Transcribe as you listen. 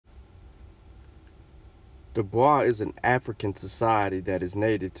The Bwa is an African society that is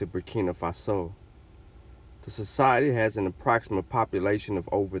native to Burkina Faso. The society has an approximate population of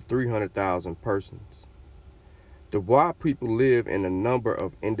over 300,000 persons. The Bwa people live in a number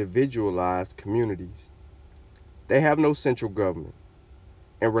of individualized communities. They have no central government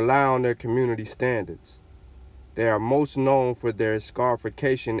and rely on their community standards. They are most known for their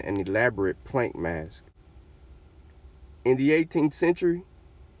scarification and elaborate plank masks. In the 18th century,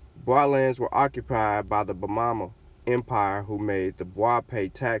 Bwa lands were occupied by the Bamama Empire, who made the Bwa pay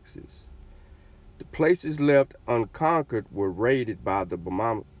taxes. The places left unconquered were raided by the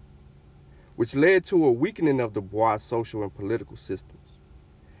Bamama, which led to a weakening of the Bwa social and political systems.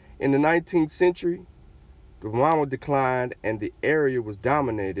 In the 19th century, the Bamama declined and the area was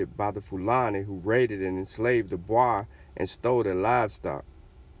dominated by the Fulani, who raided and enslaved the Bwa and stole their livestock.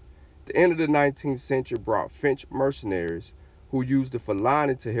 The end of the 19th century brought French mercenaries who used the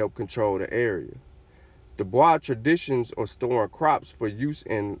Fulani to help control the area. The Bwa traditions of storing crops for use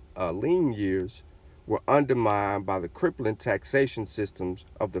in lean years were undermined by the crippling taxation systems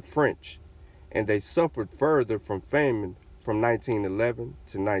of the French, and they suffered further from famine from 1911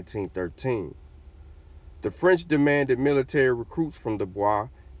 to 1913. The French demanded military recruits from the Bwa,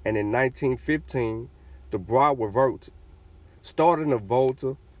 and in 1915, the Bwa revolted, starting the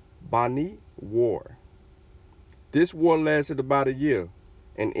Volta War. This war lasted about a year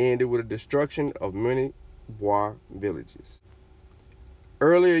and ended with the destruction of many Bwa villages.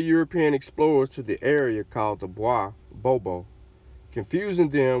 Earlier European explorers to the area called the Bwa Bobo, confusing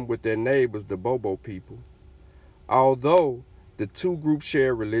them with their neighbors, the Bobo people. Although the two groups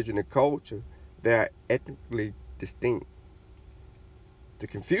share religion and culture, they are ethnically distinct. The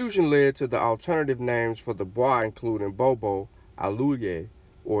confusion led to the alternative names for the Bwa, including Bobo Aluye,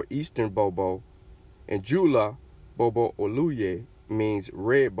 or Eastern Bobo, and Jula Bobo Oluye means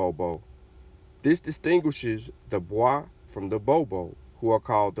red Bobo. This distinguishes the Bwa from the Bobo, who are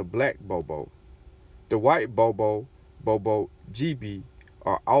called the black Bobo. The white Bobo, Bobo Gibi,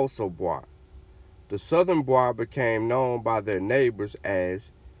 are also Bwa. The southern Bwa became known by their neighbors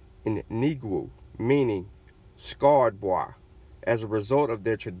as Nigwu, meaning scarred Bwa, as a result of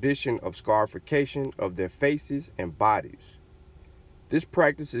their tradition of scarification of their faces and bodies. This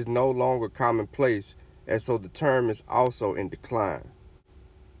practice is no longer commonplace, and so the term is also in decline.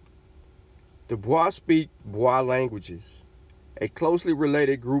 The Bwa speak Bwa languages, a closely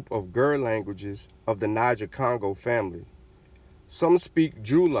related group of Gur languages of the Niger-Congo family. Some speak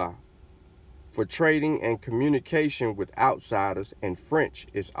Jula for trading and communication with outsiders, and French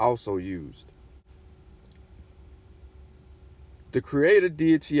is also used. The creator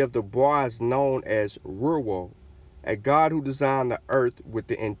deity of the Bwa is known as Rurwo, a god who designed the earth with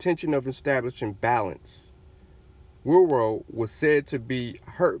the intention of establishing balance. Rurwo was said to be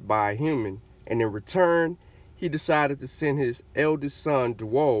hurt by a human, and in return, he decided to send his eldest son,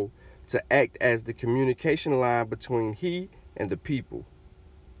 Duo, to act as the communication line between he and the people.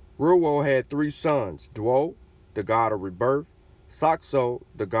 Rurwo had 3 sons, Duo, the god of rebirth, Sakso,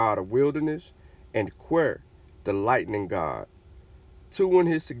 the god of wilderness, and Kwer, the lightning god. Tuwin,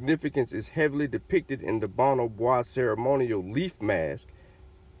 his significance is heavily depicted in the Bono Bwa ceremonial leaf mask,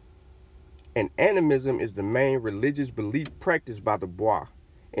 and animism is the main religious belief practiced by the Bwa.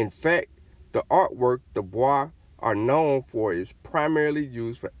 In fact, the artwork the Bwa are known for is primarily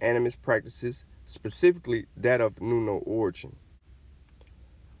used for animist practices, specifically that of Nuno origin.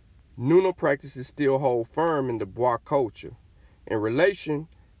 Nuno practices still hold firm in the Bwa culture. In relation,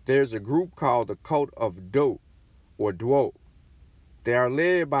 there's a group called the Cult of Do, or Duo. They are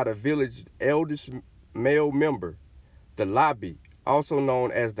led by the village's eldest male member, the Labi, also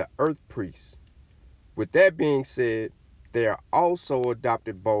known as the Earth Priest. With that being said, they are also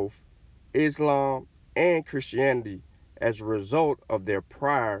adopted both Islam and Christianity as a result of their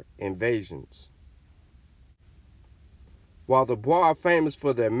prior invasions. While the Bwa are famous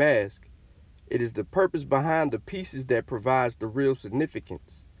for their mask, it is the purpose behind the pieces that provides the real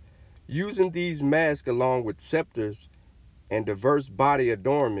significance. Using these masks along with scepters and diverse body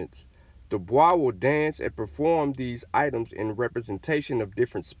adornments, the Bwa will dance and perform these items in representation of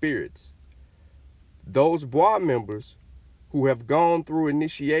different spirits. Those Bwa members who have gone through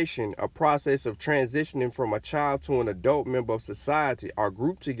initiation, a process of transitioning from a child to an adult member of society, are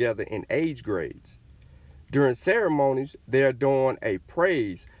grouped together in age grades. During ceremonies, they adorn a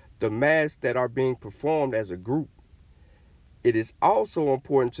praise, the masks that are being performed as a group. It is also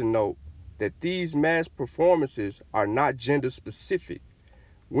important to note that these mask performances are not gender specific.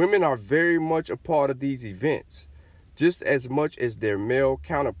 Women are very much a part of these events, just as much as their male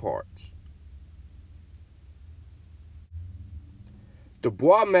counterparts. The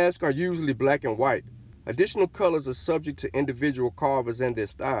Bwa masks are usually black and white, Additional colors are subject to individual carvers and their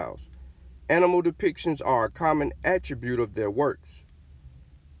styles. Animal depictions are a common attribute of their works.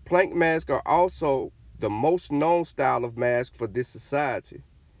 Plank masks are also the most known style of mask for this society.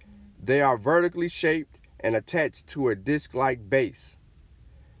 They are vertically shaped and attached to a disc-like base.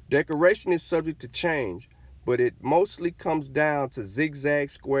 Decoration is subject to change, but it mostly comes down to zigzag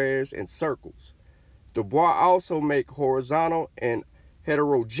squares and circles. The Bwa also make horizontal and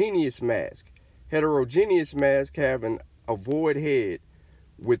heterogeneous masks. Heterogeneous masks have an ovoid head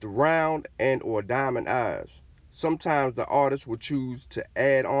with round and or diamond eyes. Sometimes the artist will choose to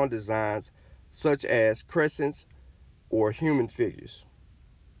add on designs such as crescents or human figures.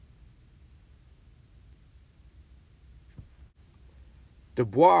 The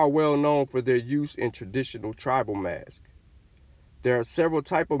Bwa are well known for their use in traditional tribal masks. There are several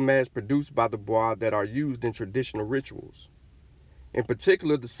types of masks produced by the Bwa that are used in traditional rituals. In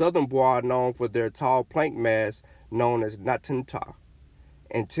particular, the southern Bwa are known for their tall plank masks known as Natenta,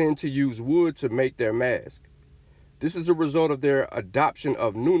 and tend to use wood to make their mask. This is a result of their adoption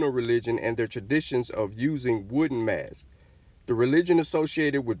of Nuna religion and their traditions of using wooden masks. The religion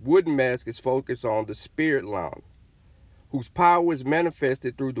associated with wooden masks is focused on the spirit land, whose power is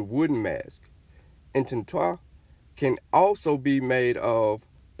manifested through the wooden mask. Natenta can also be made of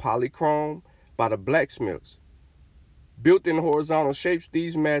polychrome by the blacksmiths. Built in horizontal shapes,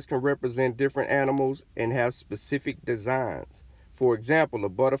 these masks can represent different animals and have specific designs. For example, a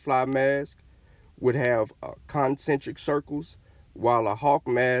butterfly mask would have concentric circles, while a hawk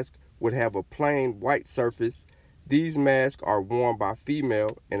mask would have a plain white surface. These masks are worn by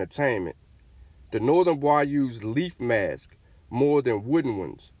female in entertainment. The northern Bwa use leaf masks more than wooden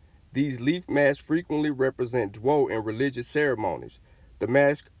ones. These leaf masks frequently represent Dwo in religious ceremonies. The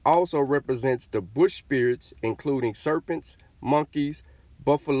mask also represents the bush spirits, including serpents, monkeys,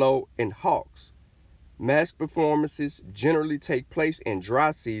 buffalo, and hawks. Mask performances generally take place in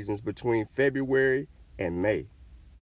dry seasons between February and May.